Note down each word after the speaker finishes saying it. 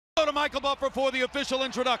Go to Michael Buffer for the official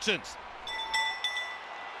introductions.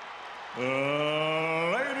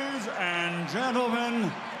 Ladies and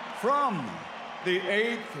gentlemen, from the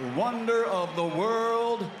eighth wonder of the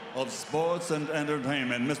world of sports and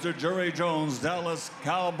entertainment, Mr. Jerry Jones, Dallas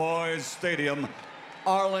Cowboys Stadium,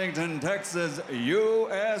 Arlington, Texas,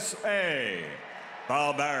 USA.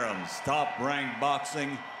 Bob Arum's Top Rank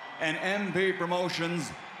Boxing and MP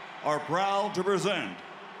Promotions are proud to present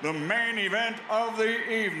the main event of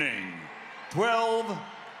the evening. 12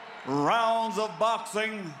 rounds of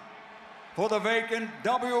boxing for the vacant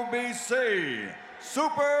WBC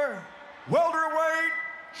Super Welterweight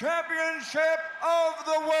Championship of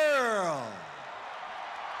the World.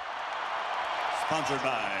 Sponsored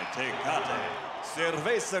by Tecate,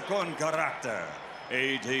 Cerveza con Carácter,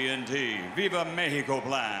 AT&T, Viva Mexico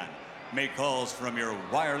Plan. Make calls from your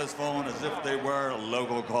wireless phone as if they were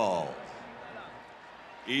local calls.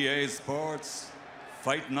 EA Sports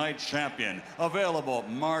Fight Night Champion, available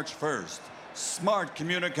March 1st. Smart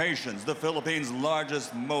Communications, the Philippines'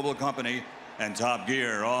 largest mobile company, and Top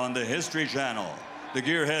Gear on the History Channel. The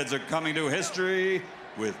Gearheads are coming to history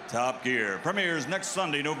with Top Gear. Premieres next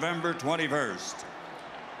Sunday, November 21st.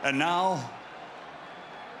 And now,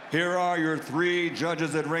 here are your three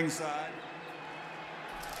judges at ringside.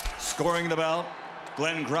 Scoring the bout,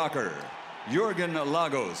 Glenn Crocker, Jürgen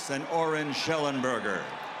Lagos, and Oren Schellenberger.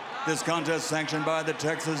 This contest sanctioned by the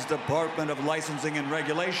Texas Department of Licensing and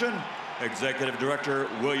Regulation. Executive Director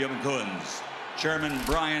William Kunz. Chairman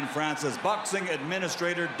Brian Francis. Boxing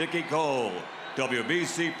Administrator Dickie Cole.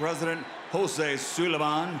 WBC President Jose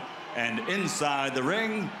Suleiman. And inside the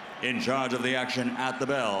ring, in charge of the action at the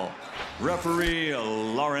bell, referee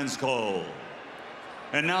Lawrence Cole.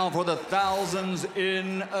 And now for the thousands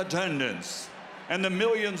in attendance and the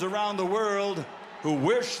millions around the world who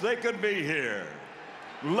wish they could be here.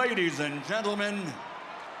 Ladies and gentlemen,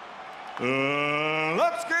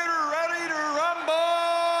 let's get ready to rumble!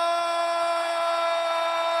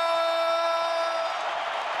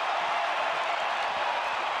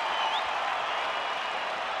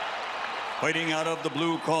 Fighting out of the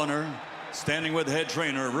blue corner, standing with head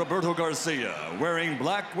trainer Roberto Garcia, wearing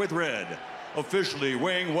black with red, officially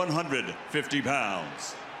weighing 150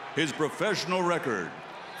 pounds. His professional record,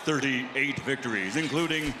 38 victories,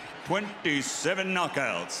 including 27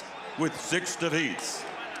 knockouts with 6 defeats.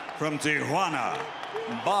 From Tijuana,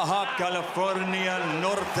 Baja California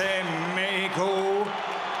Norte, Mexico,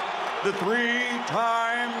 the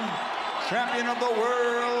 3-time champion of the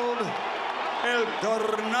world, El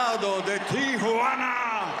Tornado de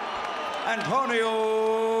Tijuana, Antonio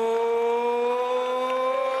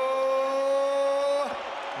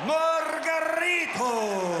Margarito.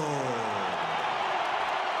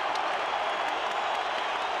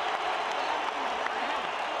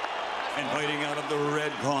 And fighting out of the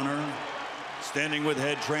red corner, standing with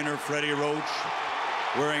head trainer Freddie Roach,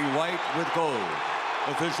 wearing white with gold.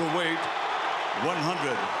 Official weight,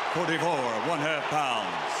 144 1/2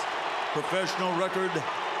 pounds. Professional record,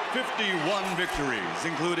 51 victories,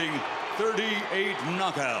 including 38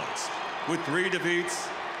 knockouts, with 3 defeats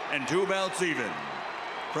and 2 bouts even.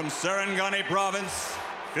 From Sarangani Province,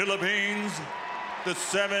 Philippines, the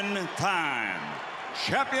 7-time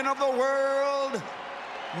champion of the world,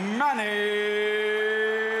 Manny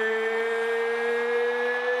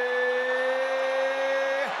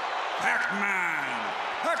Pacquiao!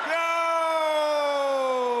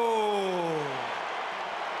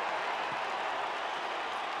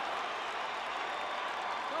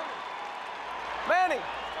 Manny!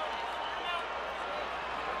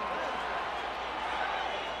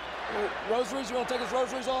 Rosaries, you want to take his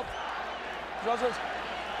rosaries off? Rosaries?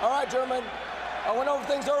 All right, gentlemen. I went over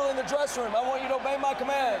things early in the dressing room. I want you to obey my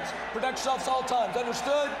commands. Protect yourselves all times.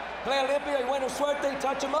 Understood? Play Olympia, you win a suerte,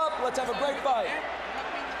 touch him up. Let's have a great fight.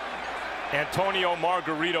 Antonio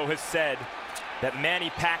Margarito has said that Manny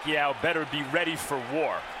Pacquiao better be ready for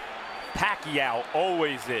war. Pacquiao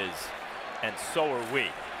always is, and so are we.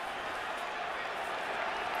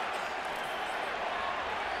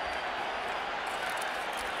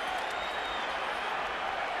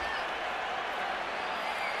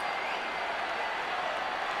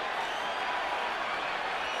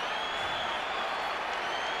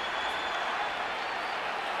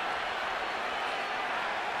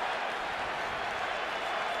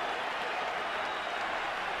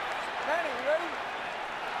 Manny, you ready?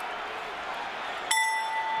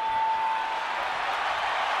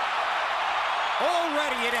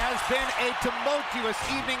 Already it has been a tumultuous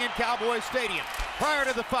evening in Cowboy Stadium. Prior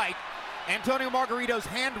to the fight, Antonio Margarito's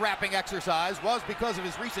hand wrapping exercise was because of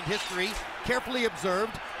his recent history, carefully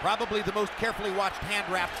observed, probably the most carefully watched hand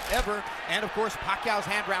wrap ever, and of course Pacquiao's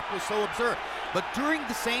hand wrap was so observed. But during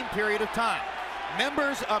the same period of time,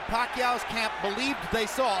 members of Pacquiao's camp believed they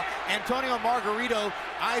saw Antonio Margarito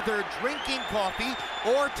either drinking coffee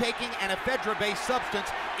or taking an ephedra-based substance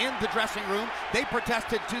in the dressing room. They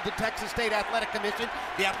protested to the Texas State Athletic Commission.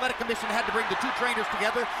 The Athletic Commission had to bring the two trainers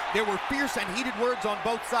together. There were fierce and heated words on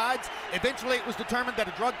both sides. Eventually, it was determined that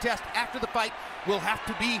a drug test after the fight will have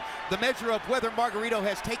to be the measure of whether Margarito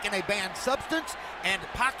has taken a banned substance, and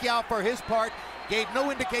Pacquiao, for his part, gave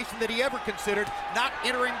no indication that he ever considered not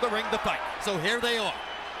entering the ring to fight. So here they are.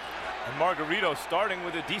 And Margarito starting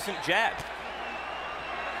with a decent jab.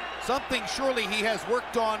 Something surely he has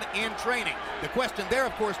worked on in training. The question there,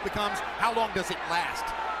 of course, becomes how long does it last?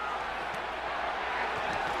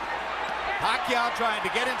 Pacquiao trying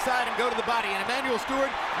to get inside and go to the body. And Emmanuel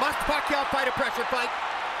Stewart, must Pacquiao fight a pressure fight?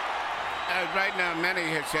 Right now, Manny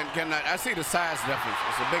cannot. I see the size difference.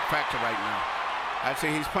 It's a big factor right now. I see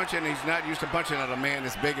he's punching. He's not used to punching at a man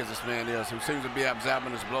as big as this man is, who seems to be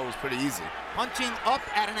absorbing his blows pretty easy. Punching up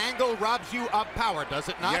at an angle robs you of power, does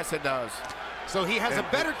it not? Yes, it does. So he has a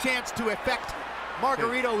better chance to affect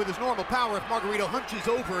Margarito with his normal power if Margarito hunches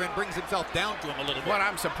over and brings himself down to him a little bit. What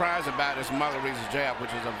I'm surprised about is Margarito's jab,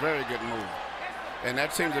 which is a very good move. And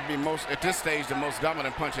that seems to be at this stage, the most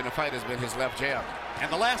dominant punch in the fight has been his left jab.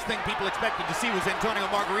 And the last thing people expected to see was Antonio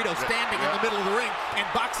Margarito standing in the middle of the ring and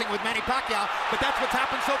boxing with Manny Pacquiao. But that's what's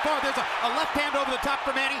happened so far. There's a left hand over the top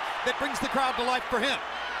for Manny that brings the crowd to life for him.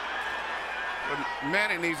 But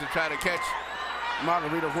Manny needs to try to catch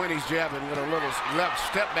Margarito when he's jabbing with a little left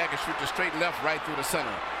step back and shoot the straight left right through the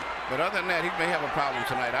center. But other than that, he may have a problem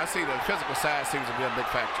tonight. I see the physical side seems to be a big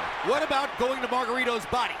factor. What about going to Margarito's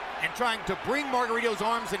body and trying to bring Margarito's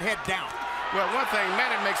arms and head down? Well, one thing,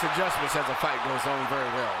 Manny makes adjustments as the fight goes on very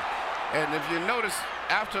well. And if you notice,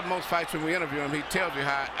 after most fights when we interview him, he tells you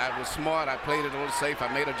how I was smart, I played it a little safe, I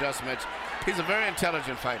made adjustments. He's a very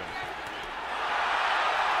intelligent fighter.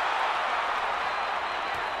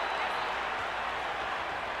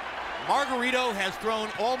 Margarito has thrown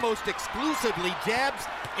almost exclusively jabs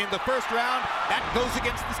in the first round. That goes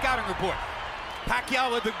against the scouting report.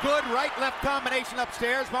 Pacquiao with a good right-left combination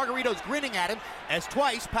upstairs. Margarito's grinning at him as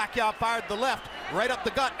twice Pacquiao fired the left right up the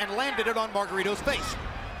gut and landed it on Margarito's face.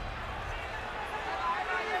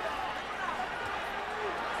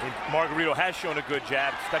 Margarito has shown a good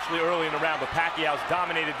jab, especially early in the round, but Pacquiao's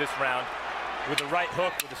dominated this round with a right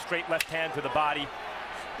hook, with a straight left hand to the body.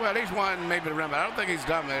 Well, he's won maybe the round, but I don't think he's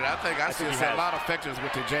dominated. I think I see a lot of effectiveness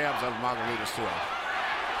with the jabs of Margarito Stewart.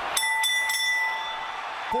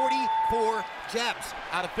 44 jabs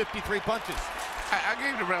out of 53 punches. I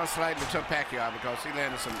gave the round slightly to Pacquiao because he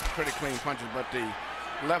landed some pretty clean punches, but the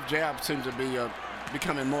left jab seems to be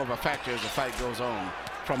becoming more of a factor as the fight goes on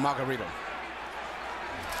from Margarito.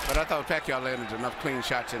 But I thought Pacquiao landed enough clean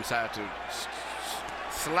shots inside to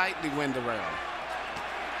slightly win the round.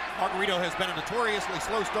 Margarito has been a notoriously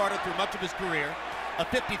slow starter through much of his career. A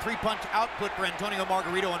 53-punch output for Antonio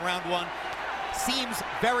Margarito in round one seems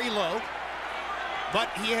very low,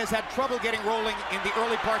 but he has had trouble getting rolling in the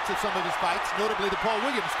early parts of some of his fights, notably the Paul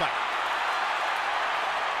Williams fight.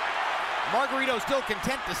 Margarito still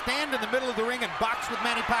content to stand in the middle of the ring and box with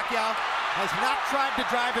Manny Pacquiao, has not tried to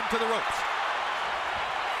drive him to the ropes.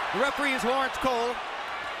 The referee is Lawrence Cole.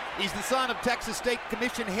 He's the son of Texas State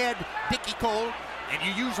Commission head Dickie Cole, and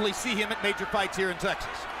you usually see him at major fights here in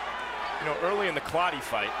Texas. You know, early in the Clottey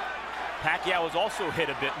fight, Pacquiao was also hit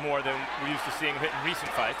a bit more than we're used to seeing him hit in recent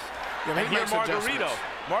fights. Yeah, and here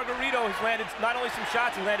Margarito has landed not only some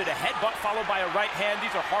shots, he landed a headbutt followed by a right hand.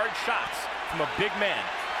 These are hard shots from a big man.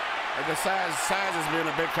 And the size has been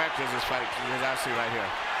a big factor in this fight, as I see right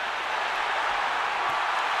here.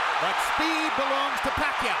 But speed belongs to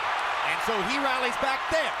Pacquiao, and so he rallies back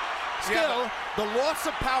there. Still, the loss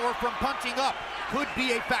of power from punching up could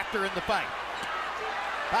be a factor in the fight.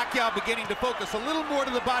 Pacquiao beginning to focus a little more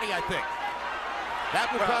to the body, I think. That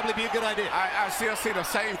would probably be a good idea. I still see the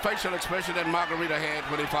same facial expression that Margarito had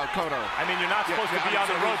when he fought Cotto. I mean, you're not supposed to be on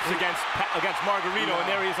the ropes against Margarito, and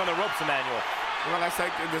there he is on the ropes, Emmanuel. Well, I say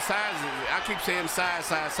the size, I keep saying size,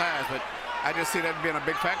 but I just see that being a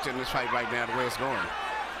big factor in this fight right now, the way it's going.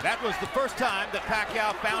 That was the first time that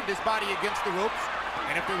Pacquiao found his body against the ropes.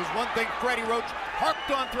 And if there was one thing Freddie Roach harped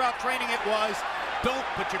on throughout training, it was, don't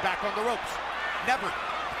put your back on the ropes. Never.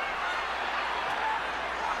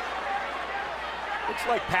 Looks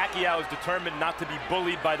like Pacquiao is determined not to be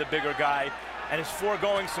bullied by the bigger guy and is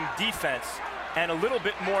foregoing some defense and a little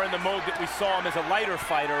bit more in the mode that we saw him as a lighter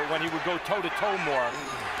fighter when he would go toe-to-toe more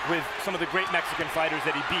with some of the great Mexican fighters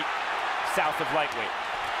that he beat. south of lightweight.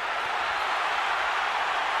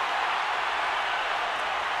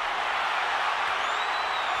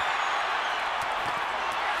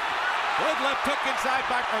 Good left hook inside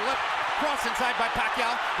by, or left cross inside by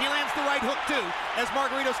Pacquiao. He lands the right hook too as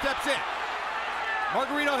Margarito steps in.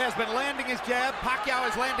 Margarito has been landing his jab. Pacquiao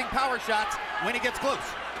is landing power shots when he gets close.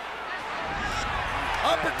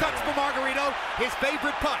 Uppercuts for Margarito, his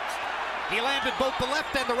favorite punch. He landed both the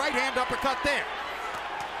left and the right hand uppercut there.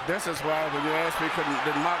 This is why when you asked me,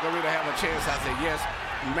 did Margarito have a chance, I said yes,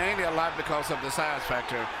 mainly a lot because of the size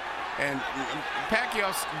factor. And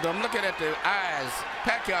Pacquiao, I'm looking at the eyes,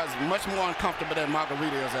 Pacquiao is much more uncomfortable than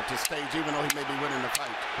Margarito is at this stage, even though he may be winning the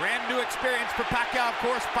fight. Brand new experience for Pacquiao, of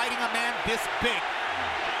course, fighting a man this big.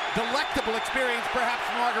 Delectable experience, perhaps,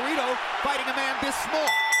 for Margarito, fighting a man this small.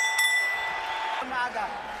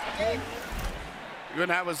 When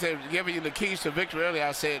I was giving you the keys to victory earlier,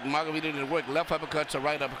 I said Margarito didn't work left uppercuts or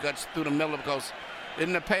right uppercuts through the middle, because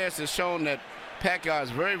in the past it's shown that Pacquiao is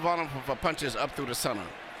very vulnerable for punches up through the center.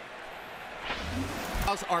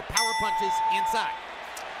 Are power punches inside.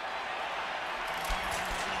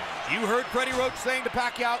 You heard Freddie Roach saying to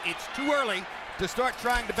Pacquiao, it's too early to start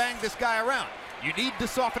trying to bang this guy around. You need to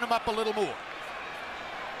soften him up a little more.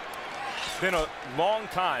 It's been a long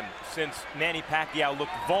time since Manny Pacquiao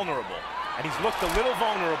looked vulnerable, and he's looked a little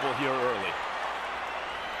vulnerable here early.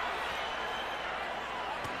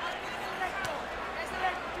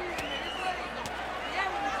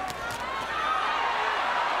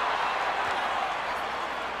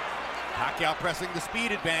 Pacquiao pressing the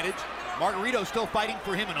speed advantage. Margarito still fighting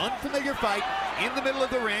for him, an unfamiliar fight in the middle of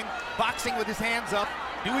the ring, boxing with his hands up,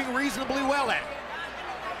 doing reasonably well at it.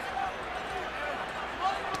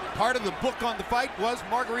 Part of the book on the fight was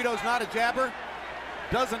Margarito's not a jabber,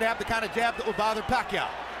 doesn't have the kind of jab that will bother Pacquiao.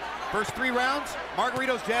 First 3 rounds,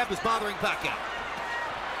 Margarito's jab is bothering Pacquiao.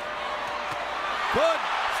 Good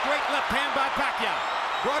straight left hand by Pacquiao.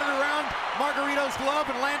 Brought it around Margarito's glove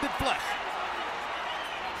and landed flush.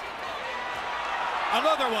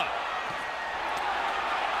 Another one.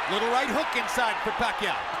 Little right hook inside for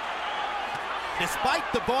Pacquiao. Despite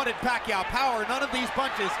the vaunted Pacquiao power, none of these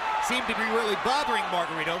punches seem to be really bothering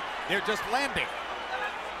Margarito. They're just landing.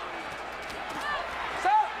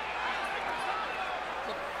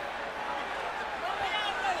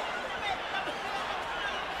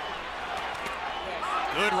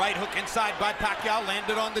 Good right hook inside by Pacquiao,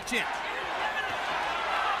 landed on the chin.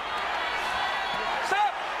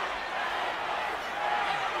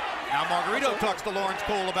 Now Margarito talks to Lawrence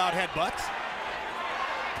Cole about headbutts.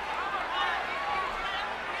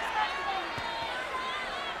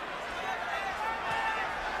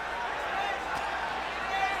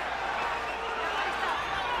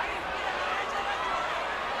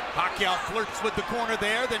 Pacquiao flirts with the corner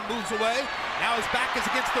there, then moves away. Now his back is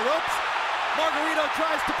against the ropes. Margarito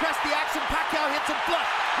tries to press the action. Pacquiao hits him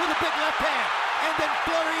flush with a big left hand, and then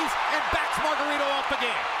flurries and backs Margarito off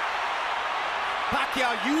again.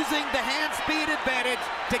 Pacquiao using the hand speed advantage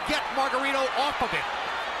to get Margarito off of it.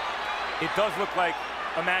 It does look like,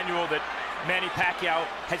 Emmanuel, that Manny Pacquiao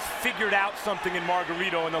has figured out something in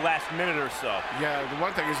Margarito in the last minute or so. Yeah, the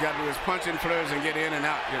one thing he's got to do is punch in flurries and get in and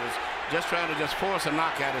out. Because just trying to force a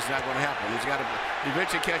knockout is not going to happen. He's got to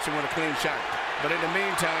eventually catch him with a clean shot. But in the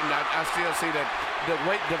meantime, I still see that the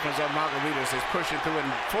weight difference on Margarito is pushing through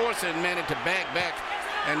and forcing Manny to back.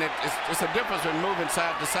 And it's a difference in moving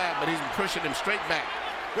side to side, but he's pushing him straight back.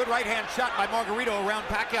 Good right hand shot by Margarito around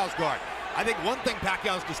Pacquiao's guard. I think one thing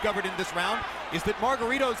Pacquiao's discovered in this round is that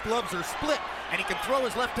Margarito's gloves are split, and he can throw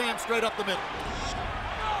his left hand straight up the middle.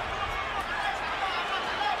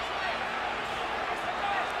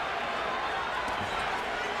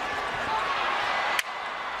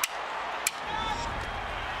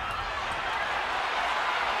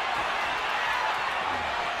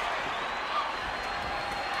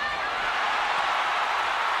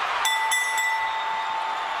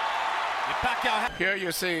 Here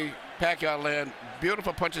you see Pacquiao land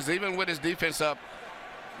beautiful punches, even with his defense up.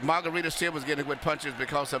 Margarito still was getting good punches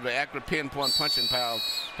because of the accurate pinpoint punching power of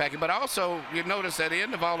Pacquiao. But also, you notice at the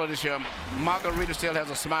end of all of this here, Margarito still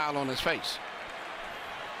has a smile on his face.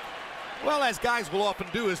 Well, as guys will often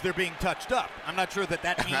do as they're being touched up. I'm not sure that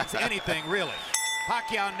that means anything, really.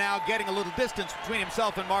 Pacquiao now getting a little distance between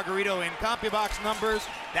himself and Margarito in CompuBox numbers.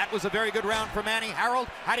 That was a very good round for Manny. Harold,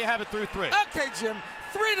 how do you have it through 3? Okay, Jim.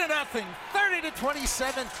 3-0,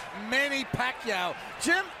 30-27, Manny Pacquiao.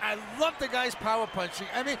 Jim, I love the guy's power punching.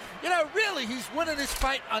 I mean, you know, really, he's winning this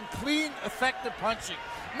fight on clean, effective punching.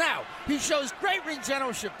 Now, he shows great ring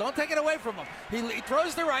generalship. Don't take it away from him. He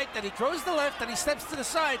throws the right, then he throws the left, then he steps to the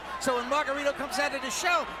side. So when Margarito comes out of the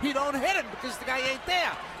shell, he don't hit him because the guy ain't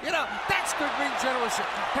there. You know, that's good ring generalship.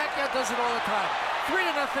 Pacquiao does it all the time.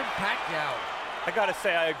 3-0 Pacquiao. I gotta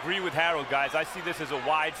say, I agree with Harold, guys. I see this as a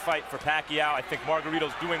wide fight for Pacquiao. I think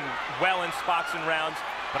Margarito's doing well in spots and rounds,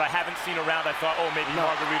 but I haven't seen a round I thought, oh, maybe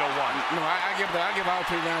Margarito won. No, I give all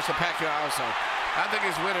 3 rounds to Pacquiao also. I think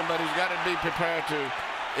he's winning, but he's got to be prepared to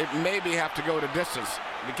maybe have to go the distance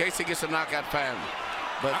in case he gets a knockout fan.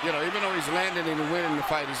 But, you know, even though he's landing and winning the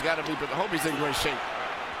fight, he's got to be, but I hope he's in great shape.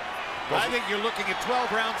 I think you're looking at 12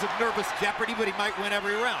 rounds of nervous jeopardy, but he might win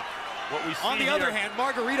every round. What we see On the other hand,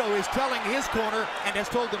 Margarito is telling his corner, and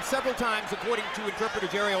has told them several times, according to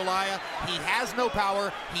interpreter Jerry Olaya, he has no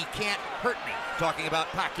power, he can't hurt me, talking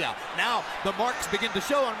about Pacquiao. Now, the marks begin to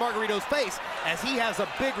show on Margarito's face as he has a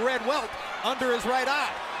big red welt under his right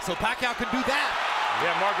eye. So Pacquiao can do that.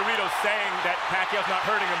 Yeah, Margarito's saying that Pacquiao's not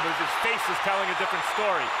hurting him, but his face is telling a different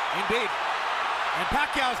story. Indeed. And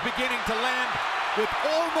Pacquiao's beginning to land with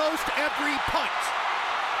almost every punch.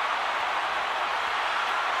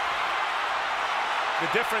 The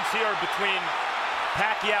difference here between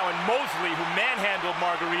Pacquiao and Mosley, who manhandled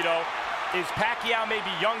Margarito, is Pacquiao may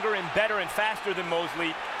be younger and better and faster than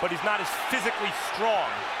Mosley, but he's not as physically strong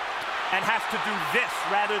and has to do this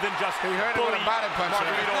rather than just bully Margarito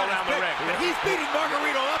around the ring. And he's beating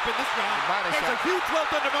Margarito up in this round. There's a huge welt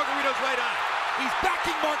under Margarito's right eye. He's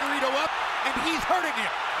backing Margarito up, and he's hurting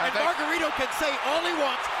him. And Margarito can say all he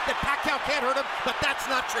wants that Pacquiao can't hurt him, but that's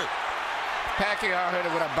not true. Pacquiao hurt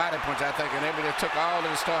him with a body punch, I think, and maybe they took all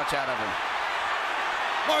of the starch out of him.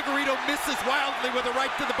 Margarito misses wildly with a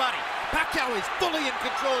right to the body. Pacquiao is fully in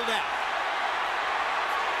control now.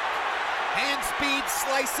 Hand speed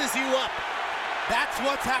slices you up. That's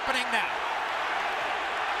what's happening now.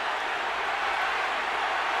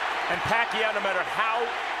 And Pacquiao, no matter how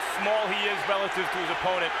small he is relative to his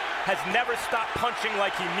opponent, has never stopped punching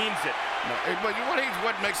like he means it. No, but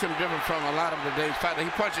what makes him different from a lot of today's fighters, he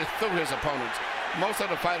punches through his opponents. Most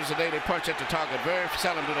of the fighters today, they punch at the target. Very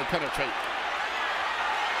seldom do they penetrate.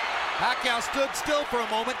 Pacquiao stood still for a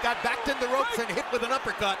moment, got backed in the ropes and hit with an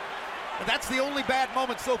uppercut. And that's the only bad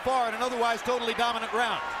moment so far in an otherwise totally dominant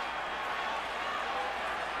round.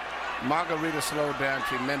 Margarito slowed down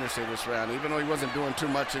tremendously this round, even though he wasn't doing too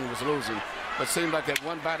much and he was losing. But it seemed like that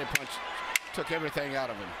one body punch took everything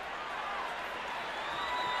out of him.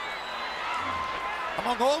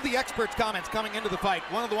 Among all the experts' comments coming into the fight,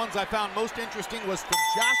 one of the ones I found most interesting was from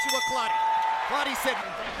Joshua Clottey. Clottey said,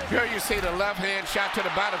 here you see the left hand shot to the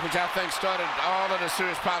body, which I think started all of the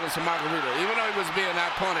serious problems for Margarito. Even though he was being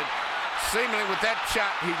outpointed, seemingly with that shot,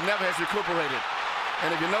 he never has recuperated. And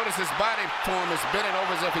if you notice, his body form is bending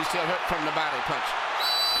over as if he's still hurt from the body punch.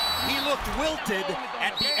 He looked wilted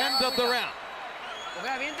at the end of the round.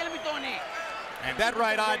 And that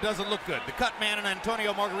right eye doesn't look good. The cut man in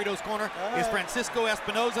Antonio Margarito's corner is Francisco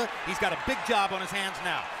Espinoza. He's got a big job on his hands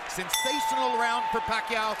now. Sensational round for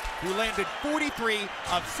Pacquiao, who landed 43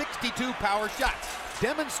 of 62 power shots,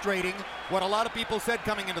 demonstrating what a lot of people said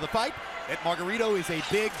coming into the fight, that Margarito is a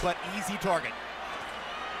big but easy target.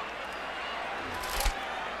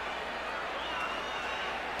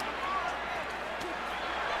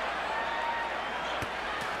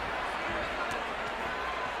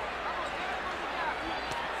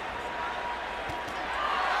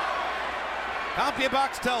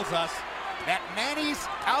 CompuBox tells us that Manny's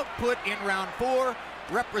output in round 4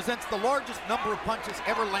 represents the largest number of punches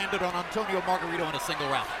ever landed on Antonio Margarito in a single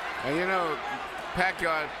round. And you know,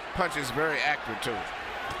 Pacquiao punches very accurate too.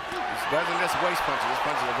 He doesn't just waste punches, his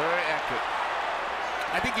punches are very accurate.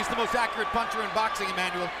 I think he's the most accurate puncher in boxing,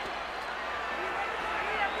 Emmanuel.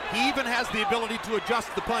 He even has the ability to adjust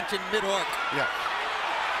the punch in mid-arc. Yeah.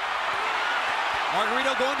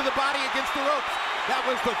 Margarito going to the body against the ropes. That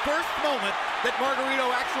was the first moment that Margarito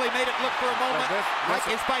actually made it look for a moment like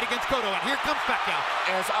his fight against Cotto. And here comes Pacquiao.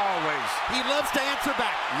 As always. He loves to answer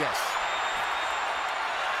back. Yes.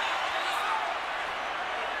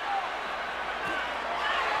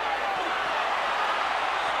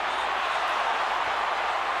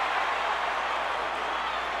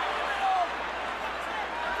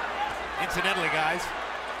 Incidentally, guys,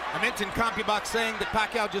 I mentioned CompuBox saying that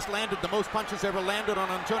Pacquiao just landed the most punches ever landed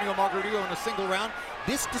on Antonio Margarito in a single round.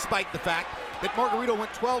 This despite the fact that Margarito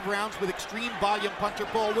went 12 rounds with extreme volume puncher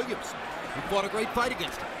Paul Williams, who fought a great fight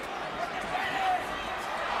against him.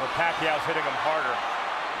 Well, Pacquiao's hitting him harder.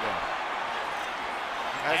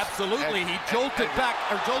 Absolutely, he jolted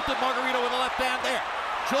Margarito with a left hand there.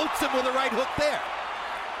 Jolts him with a right hook there.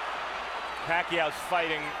 Pacquiao's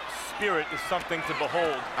fighting spirit is something to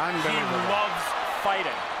behold. He loves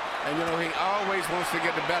fighting. And you know, he always wants to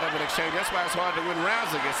get the better of an exchange. That's why it's hard to win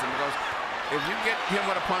rounds against him, because if you get him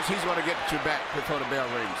with a punch, he's going to get you back before the bell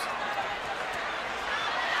rings.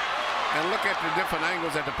 And look at the different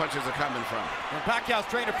angles that the punches are coming from. When Pacquiao's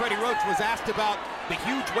trainer, Freddie Roach, was asked about the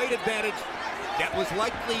huge weight advantage that was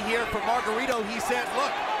likely here for Margarito, he said,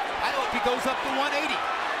 look, I hope he goes up to 180.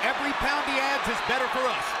 Every pound he adds is better for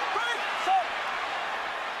us.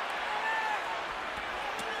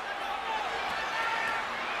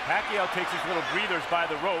 Pacquiao takes his little breathers by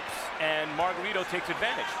the ropes, and Margarito takes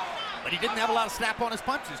advantage. But he didn't have a lot of snap on his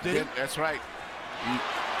punches, did he? That's right.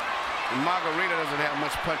 Margarito doesn't have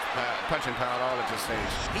much punching power at all at this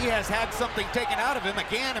stage. He has had something taken out of him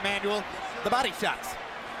again, Emmanuel, the body shots.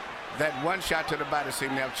 That one shot to the body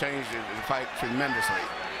seemed to have changed the fight tremendously.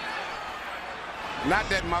 Not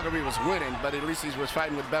that Margarito was winning, but at least he was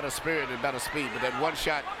fighting with better spirit and better speed. But that one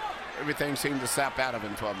shot, everything seemed to sap out of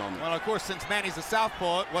him for a moment. Well, of course, since Manny's a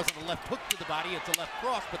southpaw, it wasn't a left hook to the body, it's a left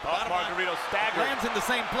cross. But the bottom Margarito staggered. Lands in the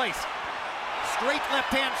same place. Straight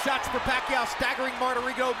left-hand shots for Pacquiao, staggering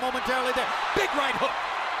Margarito momentarily there. Big right hook.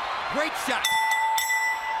 Great shot.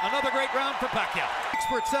 Another great round for Pacquiao. Speaks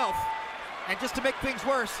for itself. And just to make things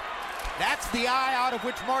worse, that's the eye out of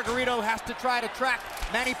which Margarito has to try to track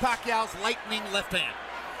Manny Pacquiao's lightning left hand.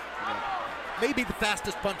 Maybe the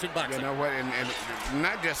fastest punch in boxing. You know what, and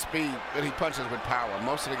not just speed, but he punches with power.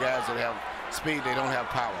 Most of the guys that have speed, they don't have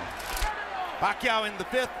power. Pacquiao in the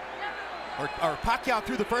fifth, or Pacquiao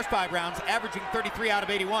through the first 5 rounds, averaging 33 out of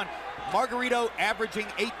 81. Margarito averaging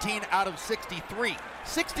 18 out of 63.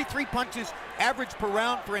 63 punches average per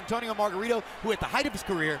round for Antonio Margarito, who at the height of his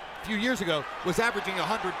career a few years ago was averaging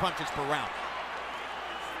 100 punches per round.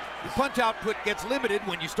 The punch output gets limited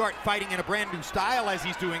when you start fighting in a brand new style, as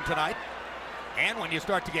he's doing tonight, and when you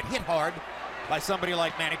start to get hit hard by somebody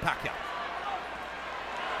like Manny Pacquiao.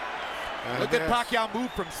 Look at Pacquiao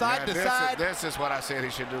move from side to side. This is what I said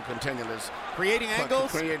he should do continually. Creating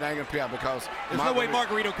angles? Creating angles, yeah, because there's no way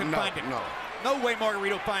Margarito can find him. No way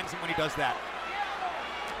Margarito finds him when he does that.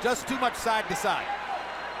 Just too much side to side.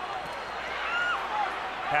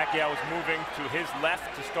 Pacquiao was moving to his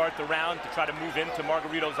left to start the round to try to move into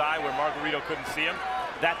Margarito's eye where Margarito couldn't see him.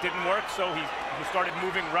 That didn't work, so he started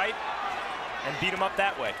moving right and beat him up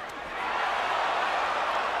that way.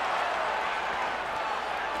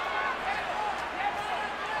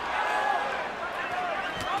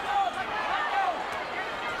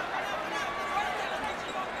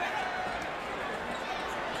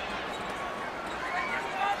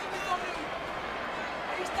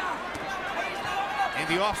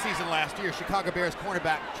 In the offseason last year, Chicago Bears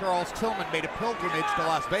cornerback Charles Tillman made a pilgrimage to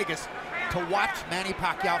Las Vegas to watch Manny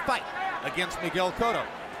Pacquiao fight against Miguel Cotto.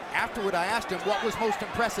 Afterward, I asked him what was most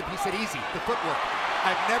impressive. He said, easy, the footwork.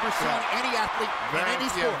 I've never seen any athlete in any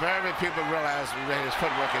sport. Yeah, very few people realize that his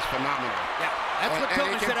footwork is phenomenal. Yeah, that's what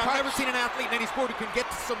Tillman said. I've never seen an athlete in any sport who can get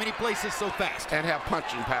to so many places so fast. And have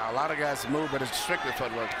punching power. A lot of guys move, but it's strictly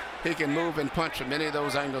footwork. He can move and punch from any of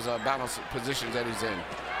those angles or balance positions that he's in.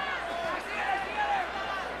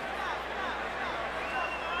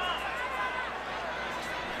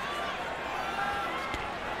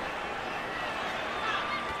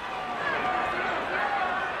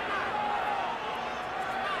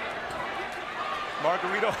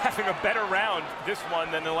 Margarito having a better round this one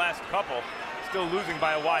than the last couple. Still losing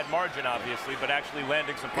by a wide margin, obviously, but actually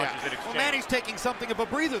landing some punches in exchange. Well, Manny's taking something of a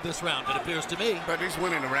breather this round, it appears to me. But he's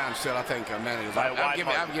winning the round still, I think, Manny.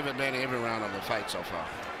 I've given Manny every round of the fight so far.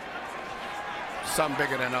 Some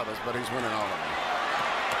bigger than others, but he's winning all of them.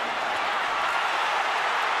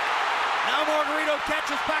 Now Margarito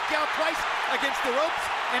catches Pacquiao twice against the ropes,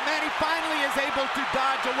 and Manny finally is able to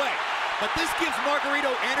dodge away. But this gives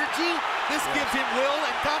Margarito energy, this gives him will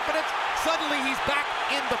and confidence. Suddenly he's back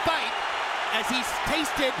in the fight as he's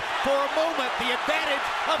tasted for a moment the advantage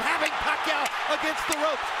of having Pacquiao against the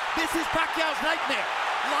ropes. This is Pacquiao's nightmare,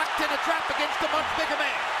 locked in a trap against a much bigger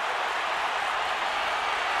man.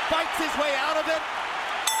 Fights his way out of it,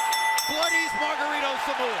 bloodies Margarito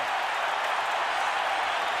some more.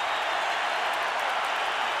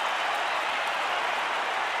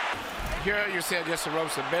 Here you see against the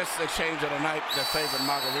ropes, the best exchange of the night that favored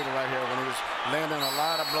Margarito right here when he was landing a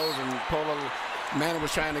lot of blows and Manny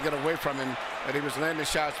was trying to get away from him, but he was landing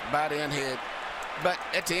shots body and head. But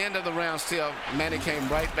at the end of the round still, Manny came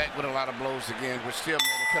right back with a lot of blows again, which still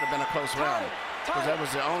made it could have been a close round. Because that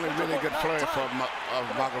was the only really good flurry for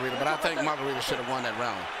Margarito. But I think Margarito should have won that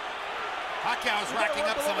round. Pacquiao's racking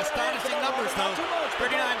up some astonishing numbers, though.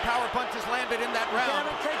 39 power punches landed in that round.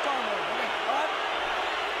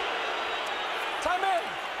 Time in.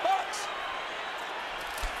 Box.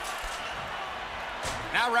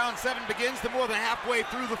 Now round 7 begins, to more than halfway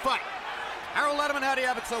through the fight. Harold Letterman, how do you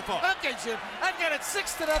have it so far? Okay, Jim. I've got it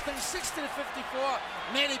 6-0, 60-54,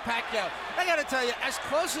 Manny Pacquiao. I got to tell you, as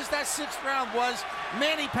close as that 6th round was,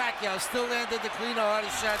 Manny Pacquiao still landed the cleaner on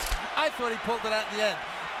his shots. I thought he pulled it out in the end.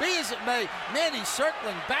 Be as it may, Manny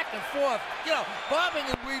circling back and forth, bobbing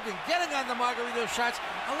and weaving, getting on the Margarito shots,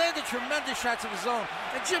 and landed tremendous shots of his own.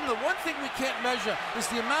 And Jim, the one thing we can't measure is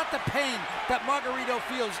the amount of pain that Margarito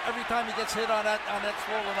feels every time he gets hit on that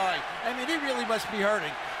swollen eye. I mean, he really must be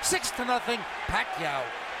hurting. 6-0, Pacquiao.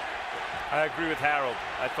 I agree with Harold.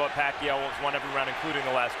 I thought Pacquiao won every round, including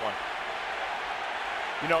the last one.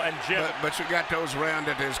 And Jim. But you got those rounds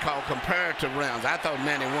that is called comparative rounds. I thought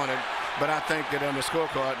Manny won it, but I think that on the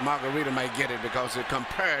scorecard, Margarito may get it because it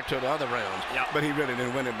compared to the other rounds. Yep. But he really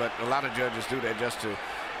didn't win it. But a lot of judges do that just to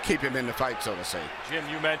keep him in the fight, so to say. Jim,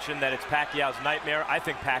 you mentioned that it's Pacquiao's nightmare. I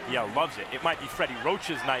think Pacquiao loves it. It might be Freddie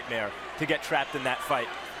Roach's nightmare to get trapped in that fight.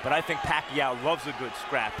 But I think Pacquiao loves a good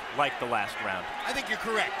scrap like the last round. I think you're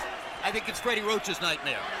correct. I think it's Freddie Roach's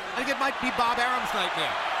nightmare. I think it might be Bob Arum's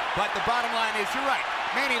nightmare. But the bottom line is, you're right.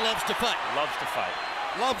 Manny loves to fight. Loves to fight.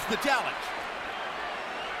 Loves the challenge.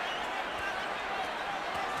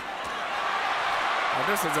 Now,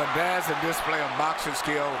 this is a dazzling display of boxing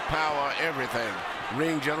skill, power, everything.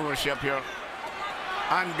 Ring generalship here.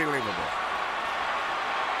 Unbelievable.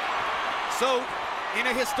 So, in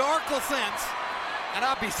a historical sense, and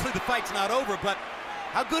obviously the fight's not over, but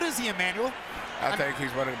how good is he, Emmanuel? I think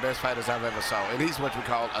he's one of the best fighters I've ever saw. And he's what we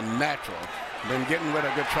call a natural. Been getting with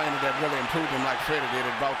a good trainer that really improved him like Freddie did.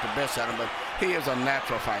 It brought the best out of him, but he is a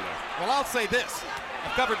natural fighter. Well, I'll say this.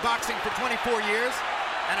 I've covered boxing for 24 years,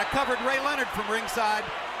 and I covered Ray Leonard from ringside,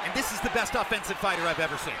 and this is the best offensive fighter I've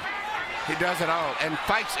ever seen. He does it all and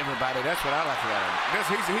fights everybody. That's what I like about him.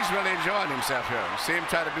 He's really enjoying himself here. See him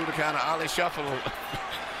try to do the kind of Ollie shuffle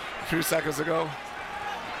a few seconds ago.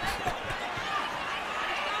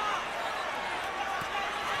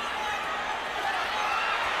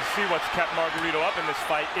 See what's kept Margarito up in this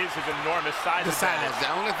fight is his enormous size. The size.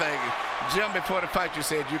 The only thing, Jim, before the fight you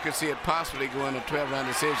said you could see it possibly going to 12-round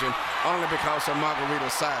decision only because of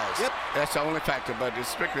Margarito's size. Yep. That's the only factor, but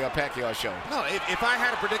it's strictly a Pacquiao show. No, if I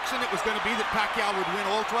had a prediction, it was going to be that Pacquiao would win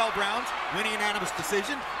all 12 rounds, win a unanimous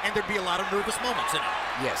decision, and there'd be a lot of nervous moments in it.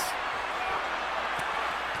 Yes.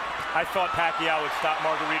 I thought Pacquiao would stop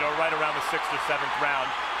Margarito right around the 6th or 7th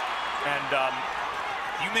round. And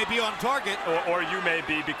you may be on target, or you may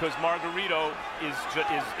be, because Margarito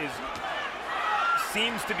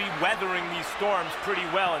seems to be weathering these storms pretty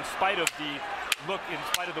well in spite of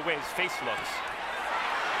the way his face looks.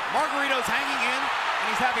 Margarito's hanging in, and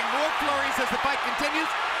he's having more flurries as the fight continues,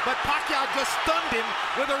 but Pacquiao just stunned him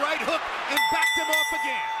with a right hook and backed him off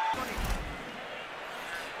again.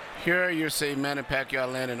 Here you see Manny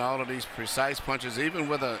Pacquiao landing all of these precise punches, even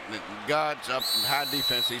with a guards up high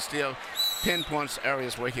defense. He still pinpoints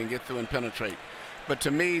areas where he can get through and penetrate. But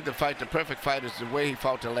to me, the perfect fight is the way he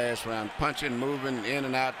fought the last round, punching, moving in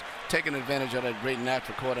and out, taking advantage of that great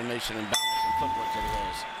natural coordination and balance and footwork that he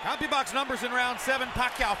has. CompuBox numbers in round 7,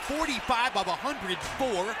 Pacquiao 45 of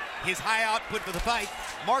 104, his high output for the fight.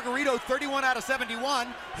 Margarito 31 out of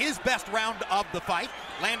 71, his best round of the fight,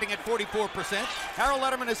 landing at 44%. Harold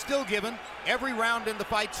Letterman has still given every round in the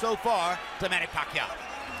fight so far to Manny Pacquiao.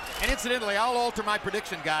 And incidentally, I'll alter my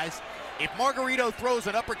prediction, guys. If Margarito throws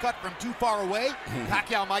an uppercut from too far away,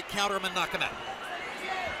 Pacquiao might counter him and knock him out.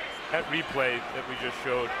 That replay that we just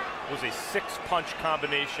showed was a 6-punch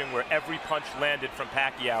combination where every punch landed from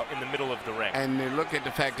Pacquiao in the middle of the ring. And look at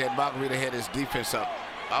the fact that Margarito had his defense up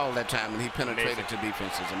all that time, and he penetrated to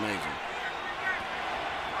defense. It's amazing.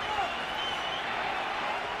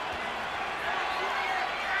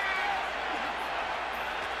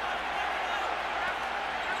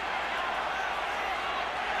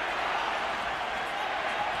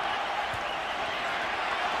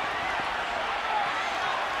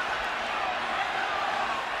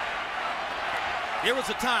 There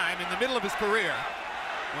was a time in the middle of his career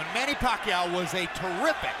when Manny Pacquiao was a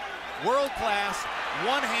terrific, world-class,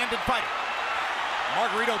 one-handed fighter.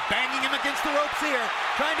 Margarito banging him against the ropes here,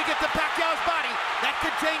 trying to get to Pacquiao's body. That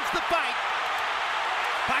could change the fight.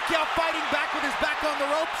 Pacquiao fighting back with his back on the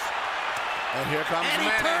ropes. And here comes And he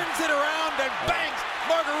Manny. turns it around and bangs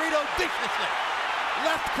Margarito viciously.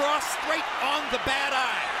 Left cross straight on the bad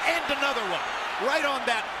eye. And another one. Right on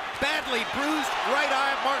that badly bruised right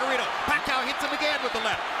eye of Margarito. Pacquiao hits him again with the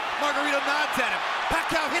left. Margarito nods at him.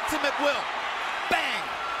 Pacquiao hits him at will. Bang!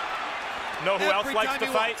 Know who else Every likes time to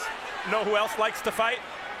he fight? walks. Know who else likes to fight?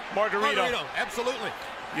 Margarito. Absolutely.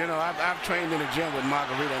 You know, I've trained in the gym with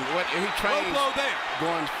Margarito, and he trains blow there.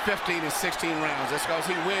 going 15 and 16 rounds. That's because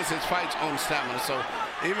he wins his fights on stamina. So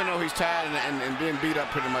even though he's tired and being beat up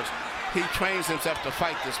pretty much, he trains himself to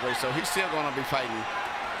fight this way. So he's still going to be fighting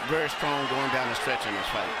very strong going down the stretch in this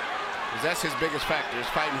fight. Because that's his biggest factor, is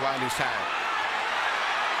fighting while he's tired.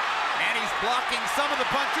 And he's blocking some of the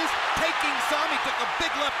punches, taking some. He took a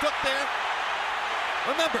big left hook there.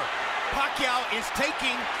 Remember, Pacquiao is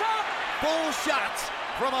taking full shots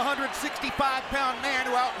from a 165-pound man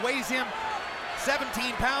who outweighs him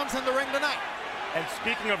 17 pounds in the ring tonight. And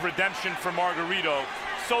speaking of redemption for Margarito,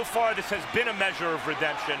 so far this has been a measure of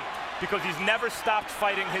redemption because he's never stopped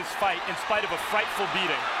fighting his fight in spite of a frightful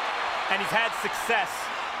beating. And he's had success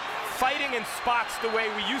fighting in spots the way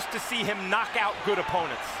we used to see him knock out good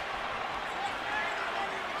opponents.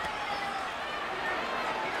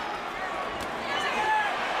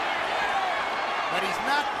 But he's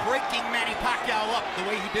not breaking Manny Pacquiao up the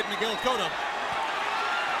way he did Miguel Cotto.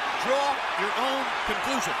 Draw your own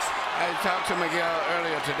conclusions. I talked to Miguel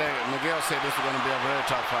earlier today. Miguel said this was going to be a very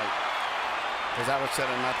tough fight. Because I was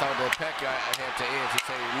telling him I thought that Pacquiao had to edge. He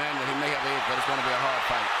said, man, he may have edge, but it's going to be a hard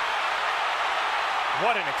fight.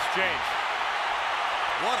 What an exchange.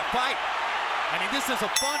 What a fight. I mean, this is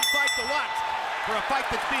a fun fight to watch for a fight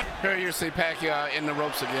that's being... Here you see Pacquiao in the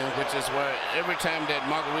ropes again, which is where every time that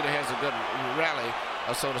Margarito has a good rally,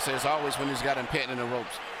 or so to say, it's always when he's got him pinned in the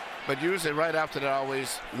ropes. But usually right after that,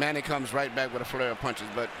 always, Manny comes right back with a flurry of punches.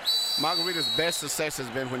 But Margarito's best success has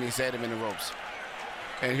been when he's had him in the ropes.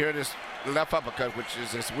 And here this left uppercut, which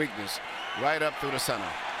is his weakness, right up through the center.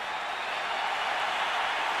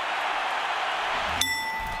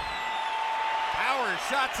 Power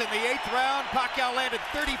shots in the 8th round. Pacquiao landed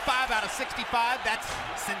 35 out of 65. That's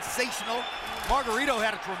sensational. Margarito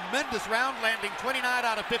had a tremendous round, landing 29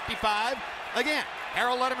 out of 55. Again,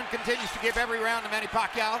 Harold Letterman continues to give every round to Manny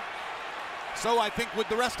Pacquiao. So I think with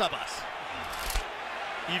the rest of us.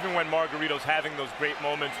 Even when Margarito's having those great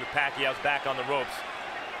moments with Pacquiao's back on the ropes,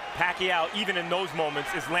 Pacquiao, even in those moments,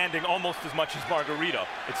 is landing almost as much as Margarito,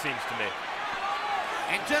 it seems to me.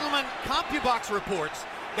 And gentlemen, CompuBox reports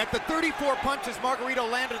that the 34 punches Margarito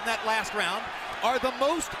landed in that last round are the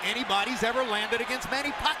most anybody's ever landed against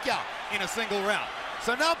Manny Pacquiao in a single round.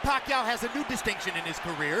 So now Pacquiao has a new distinction in his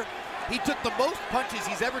career. He took the most punches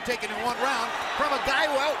he's ever taken in one round from a guy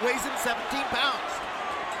who outweighs him 17 pounds.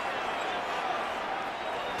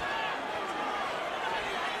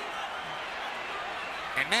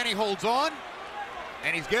 And Manny holds on,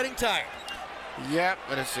 and he's getting tired. Yep,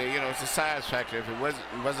 but it's a, it's a size factor. If it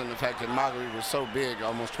wasn't the fact that Margarito was so big,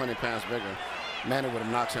 almost 20 pounds bigger, Manny would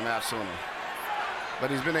have knocked him out sooner. But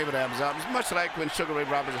he's been able to absorb. It's much like when Sugar Ray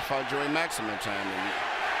Roberts fought Joey Maxim at time. And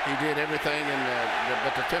he did everything,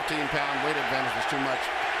 but the 15-pound weight advantage was too much,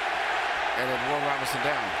 and it wore Robertson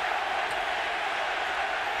down.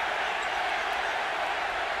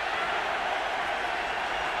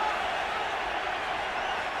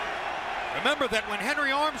 Remember that when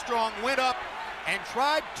Henry Armstrong went up and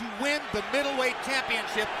tried to win the middleweight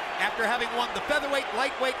championship after having won the featherweight,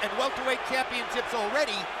 lightweight, and welterweight championships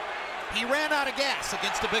already, he ran out of gas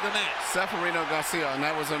against a bigger man. Seferino Garcia, and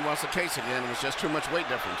that wasn't once the case again. It was just too much weight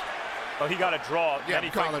difference. Well, he got a draw. Yeah, Many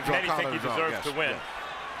think he deserves to win. Yes.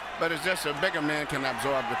 But it's just a bigger man can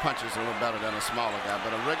absorb the punches a little better than a smaller guy.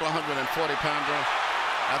 But a regular 140-pounder,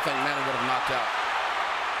 I think Manny would have knocked out.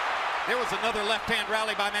 There was another left-hand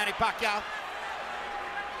rally by Manny Pacquiao.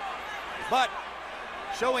 But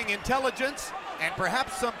showing intelligence and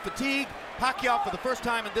perhaps some fatigue, Pacquiao, for the first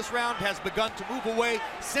time in this round, has begun to move away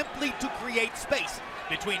simply to create space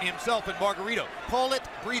between himself and Margarito. Call it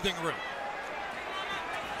breathing room.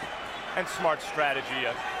 And smart strategy.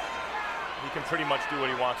 He can pretty much do what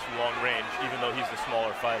he wants from long range, even though he's the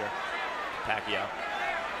smaller fighter, Pacquiao.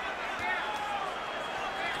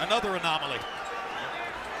 Another anomaly.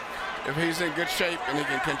 If he's in good shape and he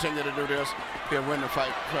can continue to do this, he'll win the fight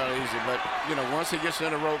fairly easy. But, once he gets in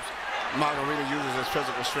the ropes, Margarito uses his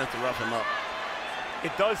physical strength to rough him up.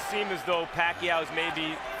 It does seem as though Pacquiao's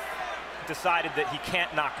maybe decided that he can't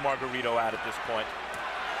knock Margarito out at this point.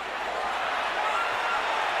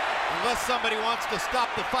 Unless somebody wants to stop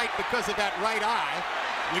the fight because of that right eye,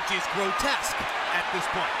 which is grotesque at this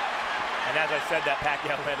point. And as I said, that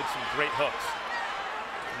Pacquiao landed some great hooks.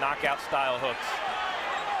 Knockout-style hooks.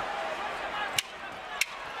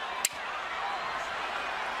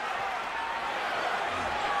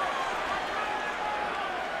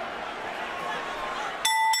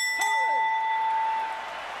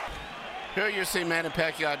 Here you see Manny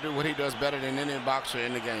Pacquiao do what he does better than any boxer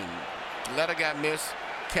in the game. Let a guy miss,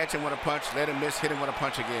 catch him with a punch, let him miss, hit him with a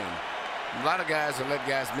punch again. A lot of guys will let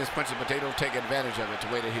guys miss punches, but they don't take advantage of it the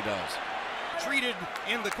way that he does. Treated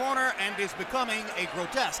in the corner and is becoming a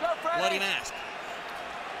grotesque bloody mask.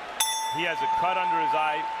 He has a cut under his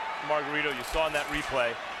eye, Margarito. You saw in that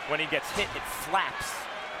replay. When he gets hit, it flaps.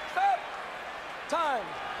 Stop. Time.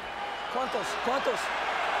 ¿Cuántos?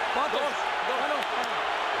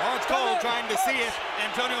 Oh, it's Cole trying to see it.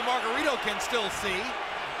 Antonio Margarito can still see.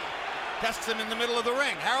 Tests him in the middle of the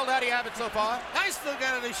ring. Harold, how do you have it so far? I still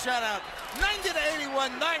got it a shutout.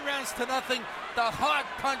 90-81, 9 rounds to nothing. The hard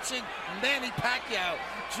punching Manny Pacquiao.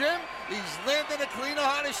 Jim, he's landing a cleaner,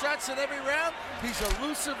 harder shots in every round. He's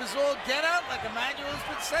elusive as all get out, like Emmanuel's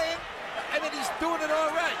been saying. I mean, he's doing it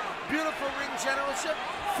all right. Beautiful ring generalship,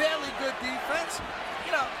 fairly good defense.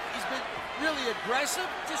 You know, he's been really aggressive,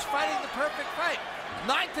 just fighting the perfect fight.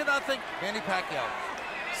 9-0, Manny Pacquiao.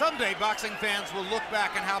 Someday, boxing fans will look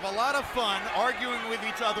back and have a lot of fun arguing with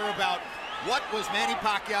each other about what was Manny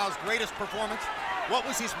Pacquiao's greatest performance, what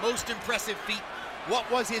was his most impressive feat, what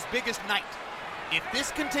was his biggest night. If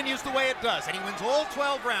this continues the way it does, and he wins all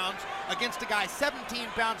 12 rounds against a guy 17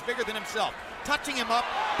 pounds bigger than himself, touching him up,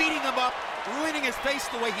 beating him up, ruining his face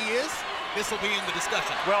the way he is, this will be in the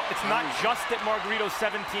discussion. Well, it's not just that Margarito's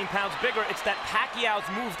 17 pounds bigger, it's that Pacquiao's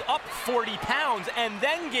moved up 40 pounds and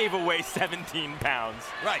then gave away 17 pounds.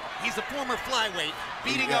 Right, he's a former flyweight,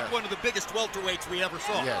 beating up one of the biggest welterweights we ever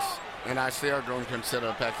saw. Yes, and I still don't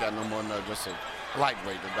consider Pacquiao no more than just a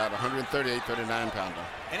lightweight, about 138, 39-pounder.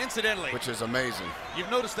 And incidentally, which is amazing. You've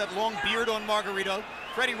noticed that long beard on Margarito.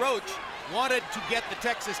 Freddie Roach wanted to get the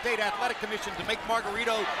Texas State Athletic Commission to make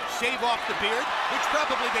Margarito shave off the beard, which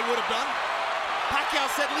probably they would have done. Pacquiao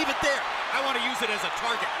said, leave it there. I want to use it as a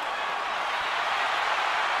target.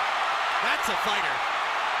 That's a fighter.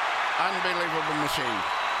 Unbelievable machine.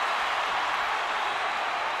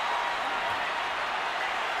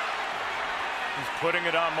 He's putting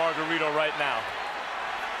it on Margarito right now.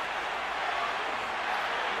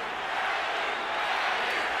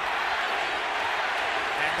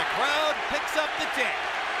 And the crowd picks up the chant.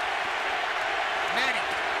 Manny,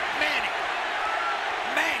 Manny,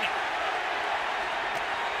 Manny.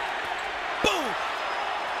 Boom!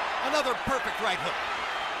 Another perfect right hook.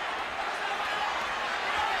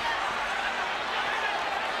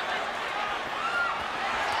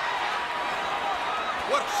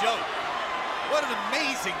 What a show. What an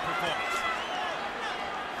amazing performance.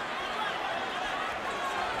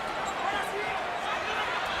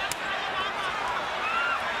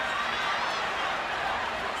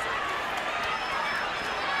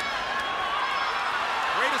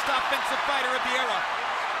 Greatest offensive fighter of the era.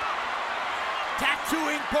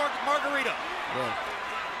 Tattooing Margarito.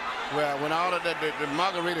 Well, when all of that, the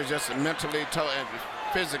Margarito just mentally and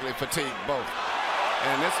physically fatigued both.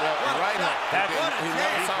 And this right hook.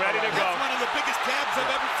 He's ready to go. That's one of the biggest jabs I've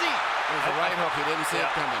ever seen. It was a right hook. He didn't see it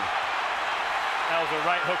coming. That was a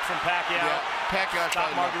right hook from Pacquiao. Yeah, Pacquiao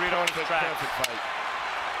stopped Margarito in his tracks. Perfect fight.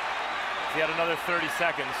 He had another 30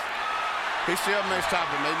 seconds. He still may stop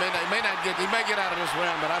him. He may get out of this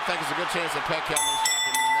round, but I think it's a good chance that Pacquiao may stop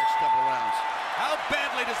him in the next couple of rounds. How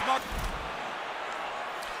badly does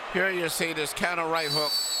Here you see this counter right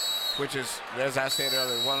hook, which is, as I said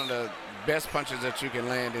earlier, one of the best punches that you can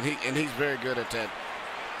land, and he's very good at that.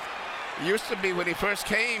 It used to be when he first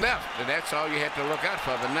came left, and that's all you had to look out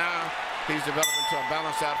for. But now he's developed into a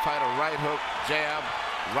balanced out fighter, right hook, jab,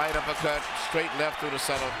 right uppercut, straight left through the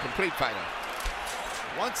center, complete fighter.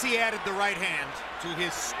 Once he added the right hand to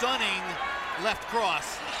his stunning left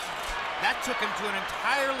cross, that took him to an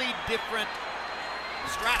entirely different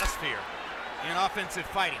stratosphere in offensive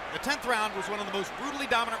fighting. The 10th round was one of the most brutally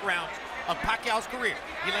dominant rounds of Pacquiao's career.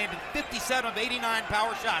 He landed 57 of 89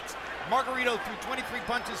 power shots. Margarito threw 23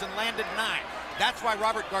 punches and landed 9. That's why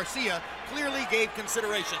Robert Garcia clearly gave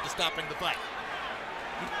consideration to stopping the fight.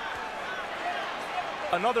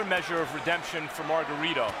 Another measure of redemption for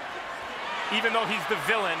Margarito. Even though he's the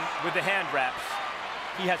villain with the hand wraps,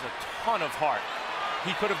 he has a ton of heart.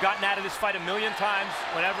 He could have gotten out of this fight a million times.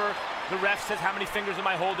 Whenever the ref says, how many fingers am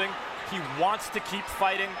I holding? He wants to keep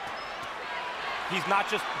fighting. He's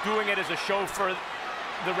not just doing it as a show for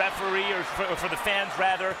the referee or for the fans,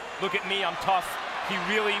 rather. Look at me, I'm tough. He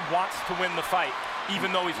really wants to win the fight,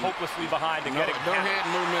 even though he's hopelessly behind and getting no head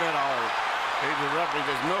movement at all. The referee,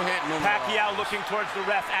 there's no head movement. Pacquiao looking towards the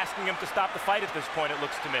ref, asking him to stop the fight at this point, it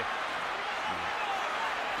looks to me.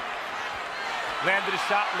 Landed a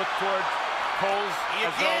shot, looked toward Cole's. He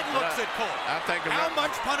again looks at Cole. I think how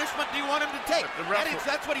much punishment do you want him to take?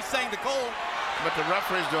 That's what he's saying to Cole. But the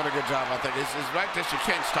referee's doing a good job, I think. It's right that you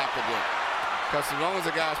can't stop it yet. Because as long as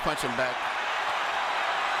the guy's punching back.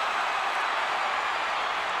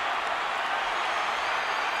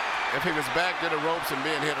 If he was back to the ropes and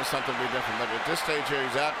being hit or something, would be different. But at this stage here,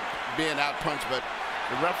 he's being out punched. But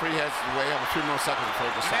the referee has to wait a few more seconds before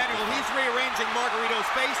he can stop. Manuel, he's rearranging Margarito's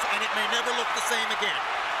face, and it may never look the same again.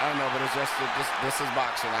 I know, but it's just this is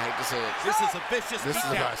boxing. I hate to say it. This is a vicious This is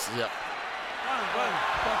beatdown. boxing. Yep.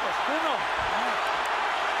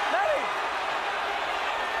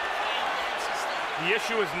 The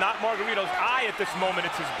issue is not Margarito's eye at this moment,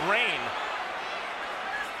 it's his brain.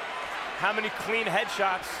 How many clean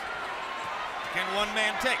headshots can one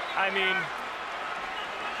man take? I mean,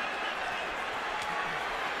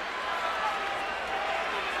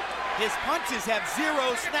 his punches have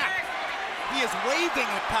zero snap. He is waving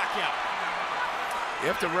at Pacquiao.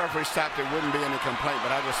 If the referee stopped, there wouldn't be any complaint,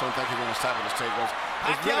 but I just don't think he's going to stop at this stage.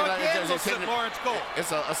 Pacquiao again looks at Lawrence Cole.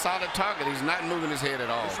 It's a solid target. He's not moving his head at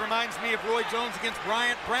all. This reminds me of Roy Jones against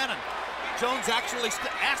Bryant Brannon. Jones actually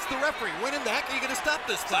asked the referee, when in the heck are you going to stop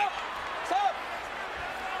this fight? Stop!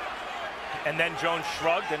 and then Jones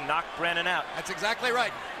shrugged and knocked Brannon out. That's exactly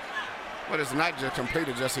right. But it's not just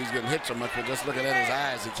completed just he's getting hit so much, but just looking at his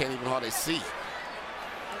eyes, he can't even hardly see.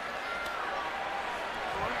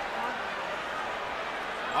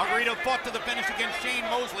 Margarito fought to the finish against Shane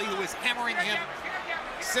Mosley, who is hammering him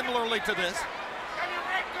similarly to this.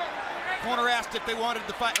 Corner asked if they wanted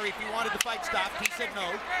the fight, or if he wanted the fight stopped. He said no,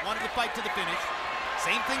 wanted the fight to the finish.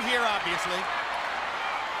 Same thing here, obviously.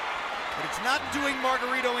 But it's not doing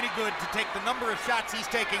Margarito any good to take the number of shots he's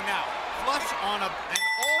taking now. Flush on an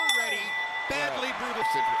already badly brutal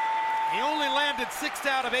situation. He only landed 6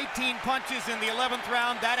 out of 18 punches in the 11th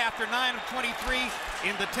round, that after 9 of 23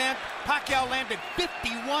 in the 10th. Pacquiao landed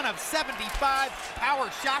 51 of 75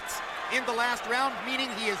 power shots in the last round, meaning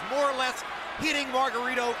he is more or less hitting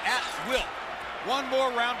Margarito at will. One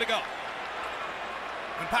more round to go.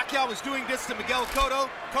 When Pacquiao was doing this to Miguel Cotto,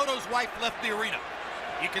 Cotto's wife left the arena.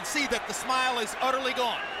 You can see that the smile is utterly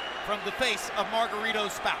gone from the face of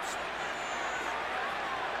Margarito's spouse.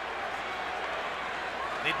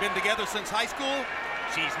 They've been together since high school.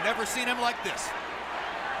 She's never seen him like this.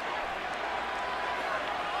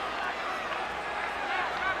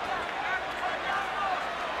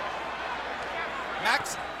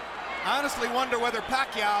 Max, I honestly wonder whether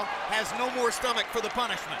Pacquiao has no more stomach for the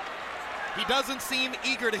punishment. He doesn't seem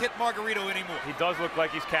eager to hit Margarito anymore. He does look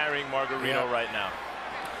like he's carrying Margarito right now.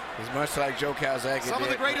 He's much like Joe Calzaghe. Some of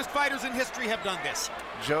the greatest fighters in history have done this.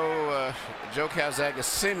 Joe Calzaghe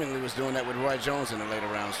seemingly was doing that with Roy Jones in the later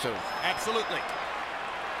rounds too. Absolutely.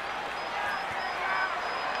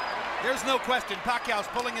 There's no question Pacquiao's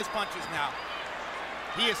pulling his punches now.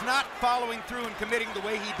 He is not following through and committing the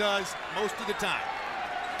way he does most of the time.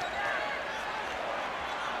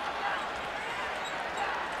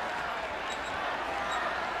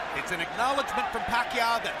 It's an acknowledgement from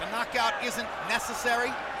Pacquiao that the knockout isn't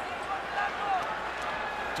necessary.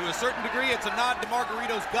 To a certain degree, it's a nod to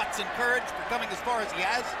Margarito's guts and courage for coming as far as he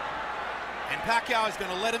has. And Pacquiao is going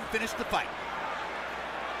to let him finish the fight.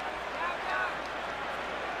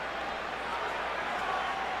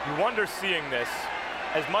 You wonder seeing this,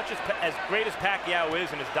 as great as Pacquiao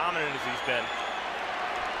is and as dominant as he's been,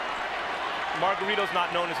 Margarito's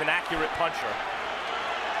not known as an accurate puncher.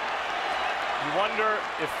 You wonder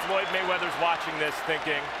if Floyd Mayweather's watching this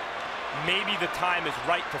thinking, maybe the time is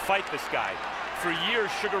right to fight this guy. For years,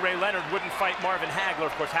 Sugar Ray Leonard wouldn't fight Marvin Hagler.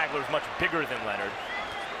 Of course, Hagler's much bigger than Leonard.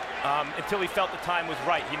 Until he felt the time was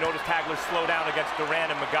right. He noticed Hagler slow down against Duran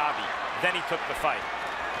and Mugabe. Then he took the fight.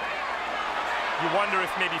 You wonder if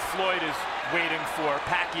maybe Floyd is waiting for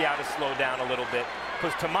Pacquiao to slow down a little bit.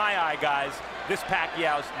 Because to my eye, guys, this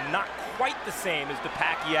Pacquiao's not quite the same as the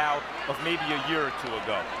Pacquiao of maybe a year or two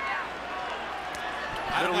ago.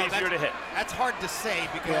 A little easier to hit. That's hard to say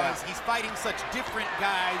because he's fighting such different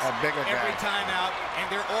guys bigger every time out, and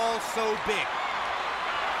they're all so big.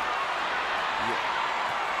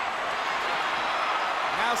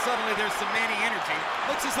 Now suddenly there's some Manny energy.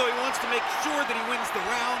 Looks as though he wants to make sure that he wins the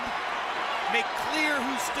round, make clear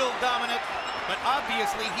who's still dominant, but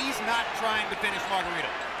obviously he's not trying to finish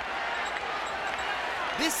Margarito.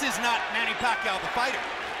 This is not Manny Pacquiao the fighter.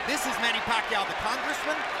 This is Manny Pacquiao the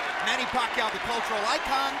congressman, Manny Pacquiao the cultural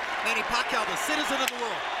icon, Manny Pacquiao the citizen of the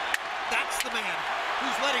world. That's the man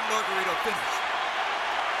who's letting Margarito finish.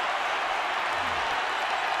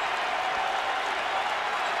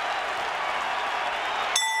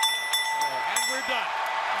 And we're done.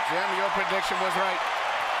 Jim, your prediction was right.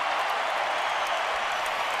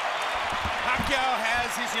 Pacquiao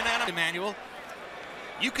has his unanimous. Emmanuel,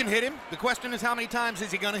 you can hit him. The question is how many times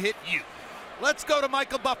is he going to hit you? Let's go to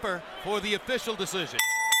Michael Buffer for the official decision.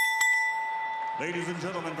 Ladies and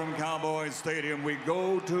gentlemen from Cowboys Stadium, we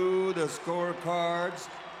go to the scorecards.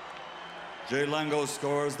 Jay Lango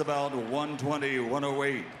scores the bout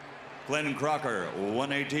 120-108. Glenn Crocker,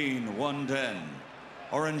 118-110.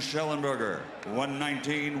 Oren Schellenberger,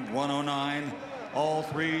 119-109. All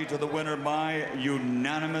three to the winner by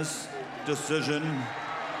unanimous decision.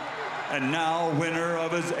 And now winner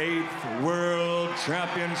of his 8th World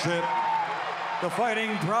Championship, the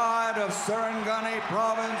fighting pride of Sarangani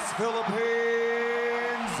Province, Philippines,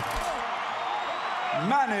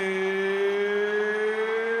 Manny